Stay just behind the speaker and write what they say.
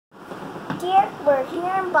dear. We're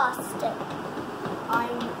here in Boston.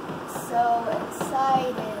 I'm so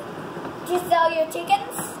excited. To sell your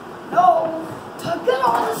chickens? No, to get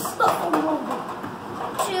all the stuff I'm moving.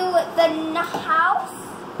 To the house?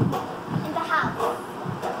 In the house.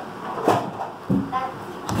 That's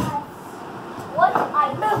what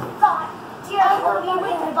I thought. Dear, we'll be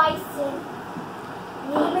with the bison.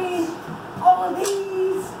 All of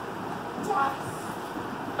these. Yes.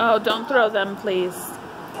 Oh, don't throw them, please.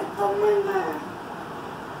 Get them in there.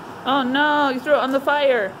 Oh no, you threw it on the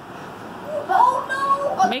fire. Oh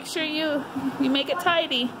no! Make sure you make it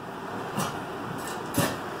tidy.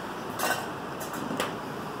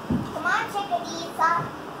 Come on, chickadees.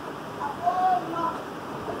 Oh no.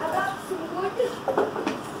 I got some wood.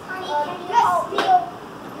 Honey, can you help me?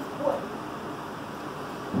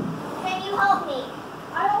 Can you help me?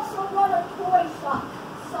 I also want a toy shop.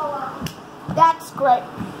 So, That's great.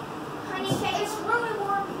 honey, it's really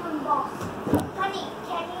warm here in Boston. Honey,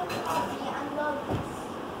 can you help me unload this?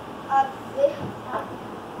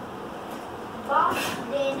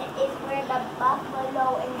 Boston is where the buffalo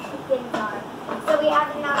and chickens are. So we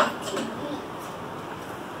have enough to eat.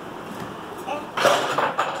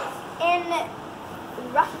 In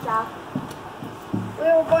Russia, we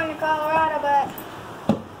were born in Colorado, but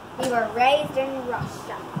we were raised in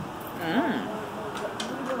Russia. Mm.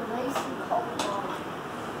 We were raised in Colorado,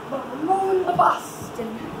 but we're moving to Boston.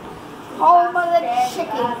 Home of the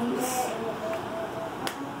chickens.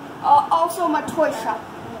 Also my toy shop.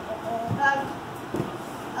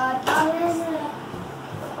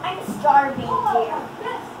 I'm starving, dear.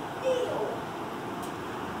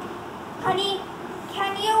 Honey,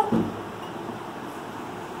 can you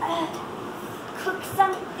cook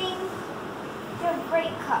something? You're a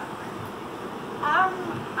great cook.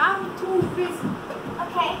 I'm too busy.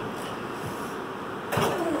 Okay.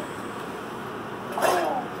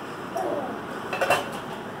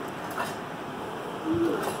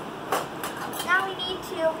 Now we need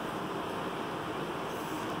to.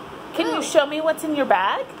 Can you show me what's in your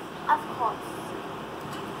bag? Of course.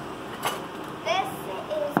 This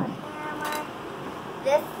is a hammer.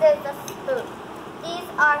 This is a spoon. These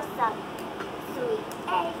are some sweet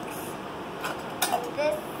eggs. And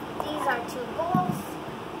these are 2 bowls.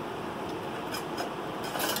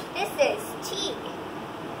 This is tea.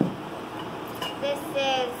 This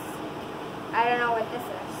is, I don't know what this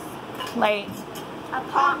is. Like, A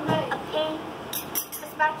pan, a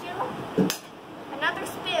spatula, another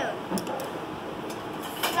spoon.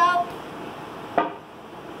 Soap,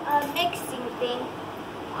 a mixing thing,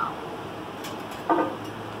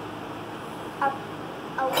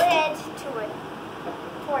 a lid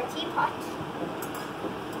for a teapot,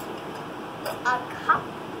 a cup,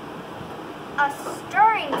 a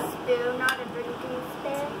stirring spoon, not a drinking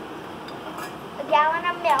spoon, a gallon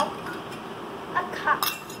of milk, a cup,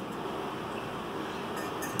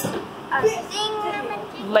 a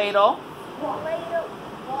ladle, ladle,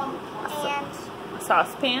 and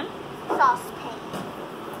saucepan. saucepan.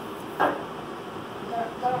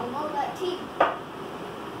 Gotta load that tea.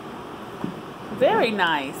 Very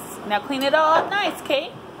nice. Now clean it all up nice,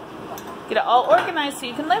 Kate. Get it all organized so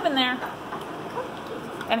you can live in there.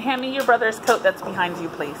 And hand me your brother's coat that's behind you,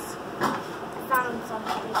 please. I found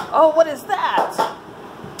something. Oh, what is that?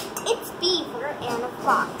 It's Beaver and a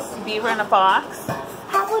fox. Beaver in a box.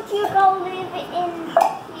 How would you go live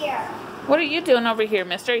in here? What are you doing over here,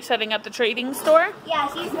 mister? Are you setting up the trading store? Yeah,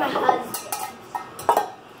 he's my husband.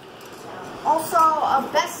 Also, a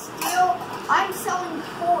best deal, I'm selling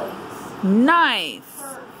toys Nice.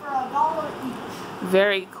 for $1 each.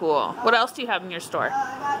 Very cool. What else do you have in your store? I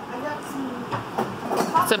got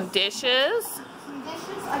some Some dishes. some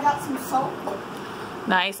dishes. I got some soap,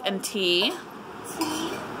 Nice. And tea. tea.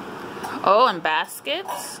 Oh, and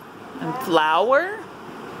baskets. And flour.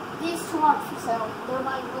 These 2 aren't for sale. They're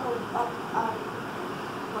my little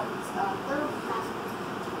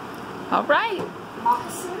they're All right.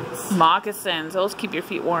 moccasins. Moccasins. Those keep your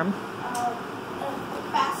feet warm.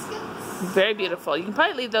 Baskets. Very beautiful. You can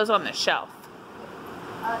probably leave those on the shelf.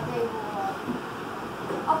 They will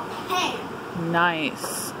a pan.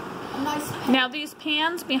 Nice. A nice pan. Now these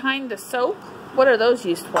pans behind the soap, what are those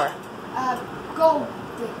used for? Gold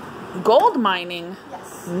dig. Gold mining.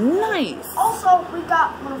 Yes. Nice. Also, we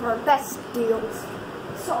got one of our best deals.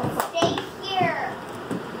 So, Stay here,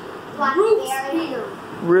 Roots Blackberry. beer.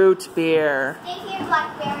 Root beer. Stay here,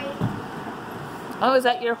 Blackberry. Oh, is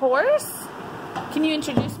that your horse? Can you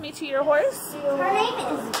introduce me to your horse? Her name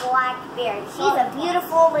is Blackberry. She's a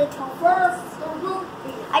beautiful little horse.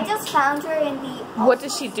 I just found her in the... What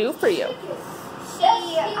does she do for you? She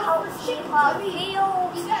helps me plow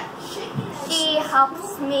fields. She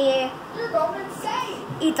helps me You're going insane.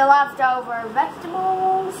 eat the leftover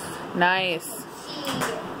vegetables. Nice. She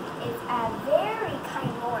is a very kind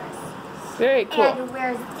horse. Very cool. And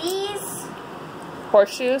wears these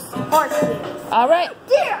Horseshoes. horseshoes. All right.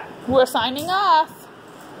 There. We're signing off.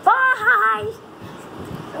 Bye.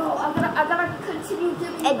 Oh, I gotta continue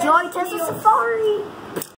giving. Enjoy best Tesla deals. Safari.